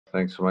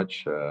Thanks so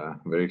much.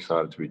 Very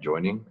excited to be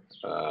joining.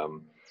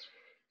 Um,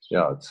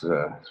 yeah, it's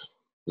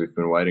we've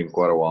been waiting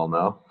quite a while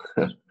now,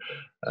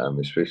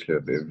 especially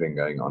with everything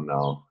going on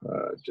now.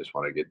 Just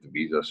want to get the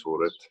visa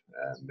sorted,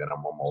 and then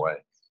I'm on my way.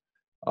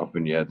 I've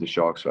been here at the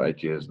Sharks for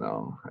 8 years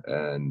now,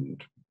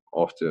 and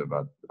I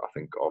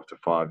think after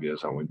 5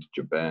 years, I went to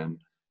Japan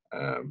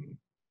um,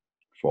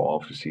 for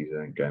half a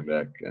season and came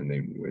back, and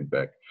then went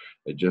back.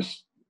 It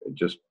just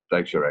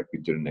takes your rugby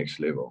to the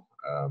next level.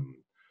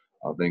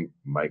 I think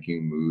making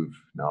a move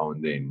now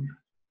and then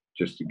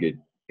just to get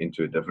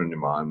into a different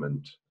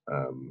environment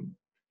um,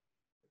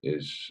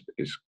 is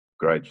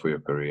great for your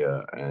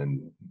career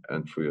and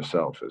for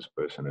yourself as a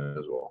person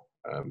as well.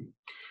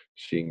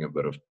 Seeing a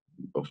bit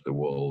of the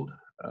world,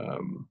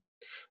 um,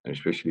 and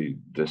especially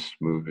this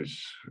move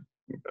is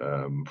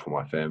for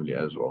my family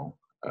as well.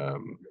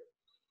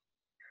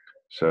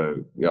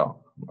 So yeah,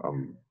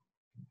 I'm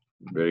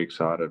very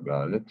excited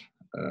about it.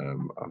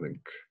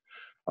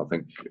 I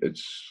think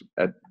it's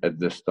at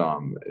this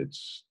time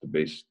it's the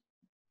best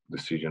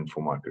decision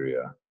for my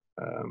career.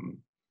 Um,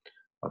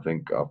 I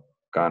think I've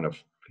kind of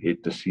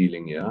hit the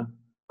ceiling here,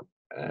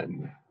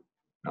 and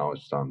now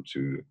it's time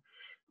to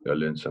go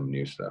learn some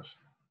new stuff.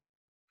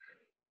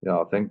 Yeah,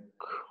 I think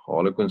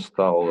Harlequins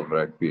style of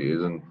rugby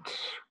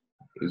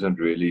isn't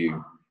really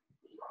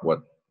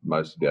what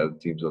most of the other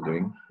teams are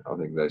doing. I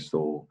think they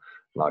still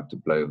like to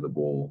play with the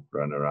ball,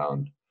 run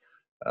around.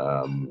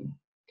 Um,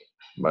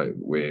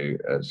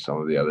 whereas some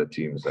of the other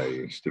teams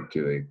they stick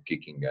to their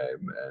kicking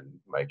game and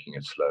making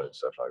it slow and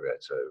stuff like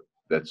that. So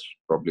that's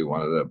probably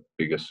one of the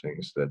biggest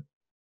things that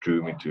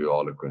drew me to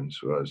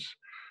Harlequins was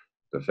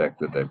the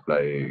fact that they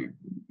play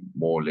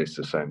more or less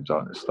the same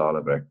style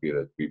of rugby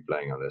that we're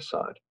playing on this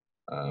side.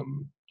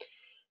 Um,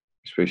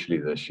 Especially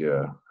this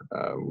year,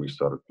 we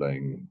started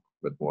playing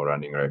a bit more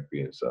running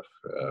rugby and stuff,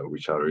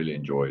 which I really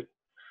enjoyed.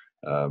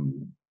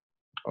 Um,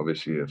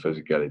 Obviously, the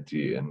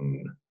physicality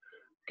and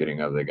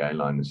getting over the gain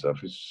line and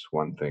stuff is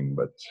one thing,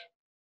 but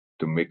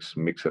to mix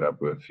it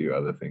up with a few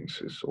other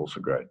things is also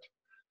great.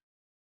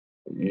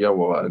 Yeah,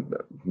 well,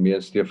 me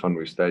and Stefan,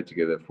 we stayed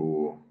together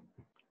for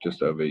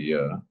just over a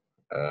year.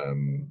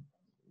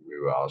 We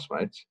were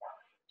housemates,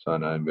 so I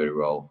know him very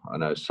well. I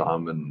know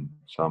Simon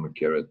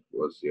Carrot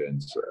was here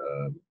at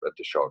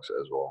the Sharks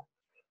as well.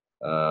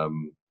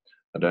 Um,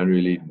 I don't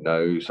really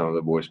know some of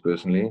the boys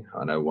personally.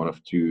 I know one or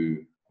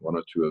two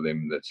of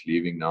them that's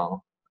leaving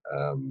now.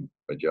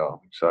 But yeah,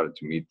 excited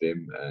to meet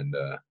them and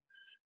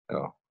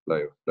yeah,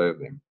 play with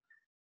them.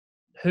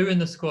 Who in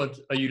the squad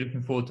are you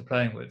looking forward to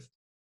playing with?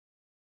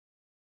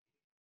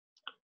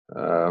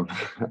 Um,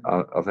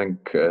 I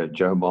think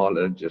Joe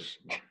Marler just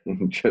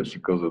just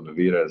because of the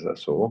videos I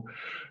saw.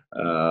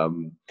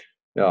 Um,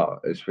 yeah,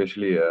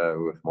 especially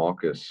with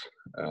Marcus,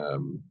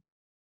 um,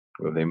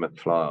 with him at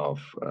fly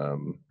off.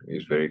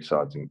 He's a very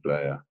exciting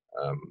player.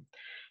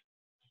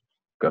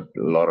 Got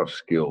a lot of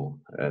skill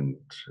and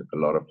a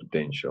lot of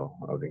potential.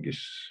 I think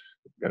he's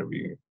going to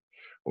be,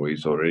 or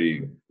he's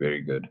already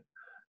very good.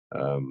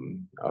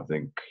 I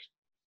think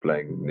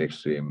playing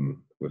next to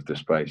him with the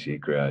space he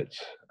creates,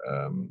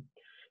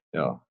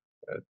 yeah,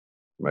 it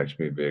makes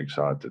me very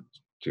excited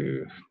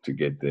to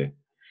get there.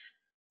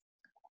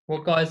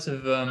 What guys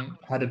have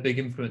had a big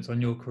influence on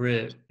your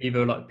career,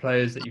 either like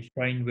players that you've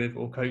trained with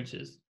or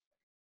coaches?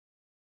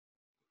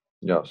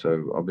 Yeah,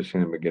 so obviously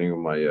in the beginning of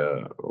my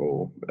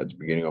or at the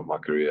beginning of my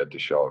career at the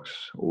Sharks,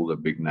 all the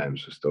big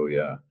names are still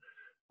here.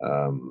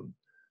 Um,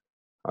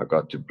 I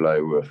got to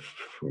play with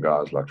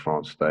guys like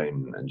Frans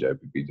Steyn and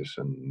JP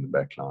Peterson in the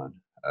back line.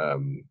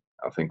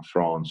 I think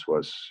France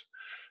was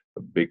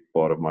a big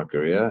part of my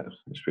career,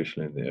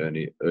 especially in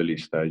the early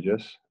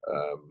stages.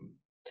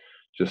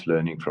 Just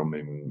learning from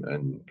him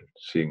and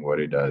seeing what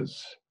he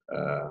does.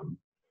 Um,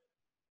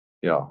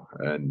 yeah,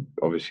 and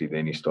obviously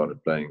then he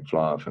started playing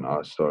fly off, and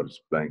I started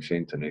playing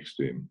centre next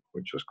to him,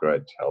 which was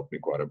great. Helped me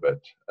quite a bit.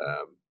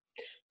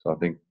 So I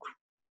think,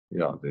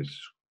 yeah,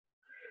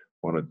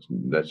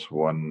 that's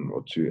one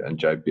or two, and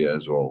JP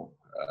as well,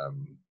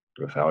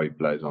 with how he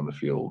plays on the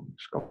field,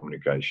 his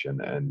communication,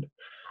 and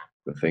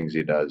the things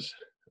he does.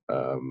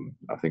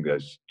 I think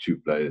those two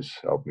players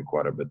helped me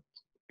quite a bit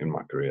in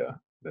my career.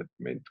 That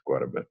meant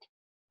quite a bit.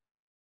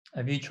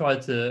 Have you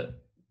tried to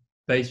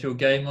base your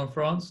game on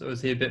France, or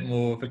is he a bit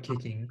more of a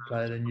kicking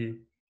player than you?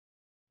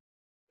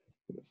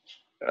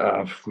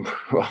 Uh,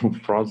 well,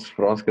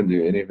 France can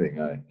do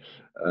anything.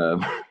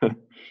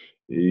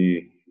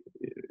 He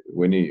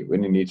when he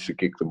needs to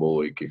kick the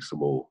ball, he kicks the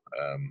ball.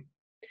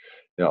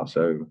 Yeah,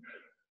 so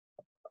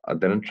I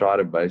didn't try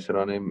to base it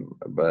on him,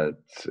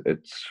 but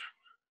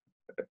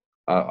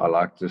I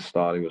like the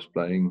style he was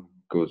playing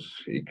because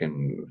he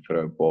can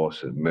throw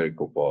passes,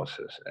 miracle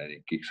passes, and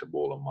he kicks the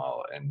ball a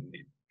mile, and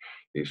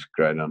he's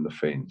great on the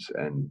fence,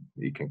 and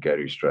he can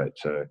carry straight.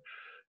 So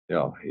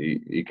yeah,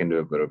 he can do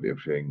a bit of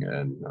everything,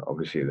 and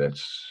obviously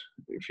that's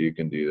if you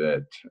can do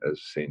that as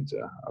a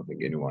centre, I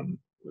think anyone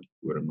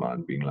wouldn't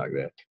mind being like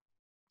that.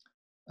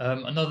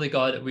 Another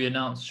guy that we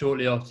announced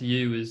shortly after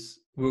you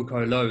is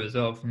Wilco Louw as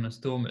well from the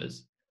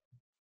Stormers.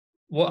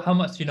 How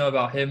much do you know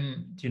about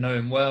him? Do you know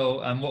him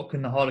well? And what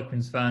can the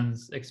Harlequins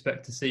fans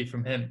expect to see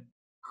from him?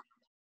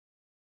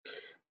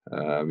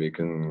 You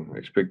can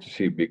expect to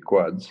see big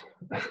quads.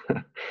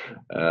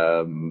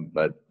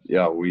 But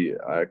yeah,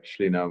 I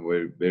actually know him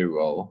very, very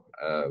well.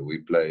 We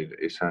played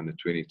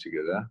S120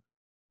 together,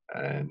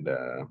 and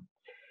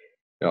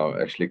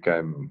actually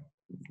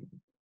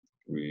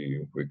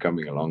we're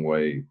coming a long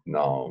way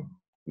now.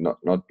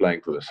 Not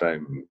playing for the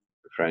same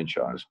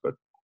franchise, but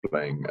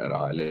playing at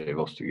high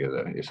levels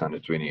together.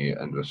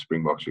 S120 and the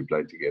Springboks we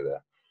played together.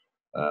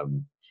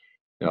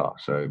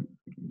 So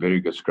very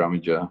good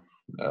scrummager.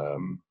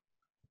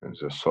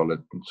 He's a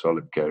solid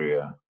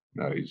carrier.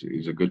 No,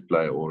 he's a good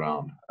player all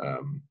round,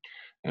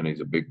 and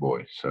he's a big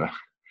boy. So,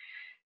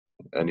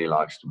 and he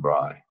likes to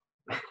braai.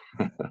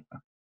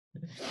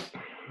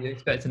 You're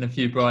expecting a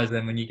few braais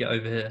then when you get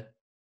over here?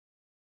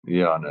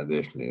 Yeah, no,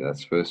 definitely.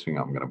 That's the first thing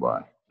I'm going to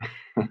buy.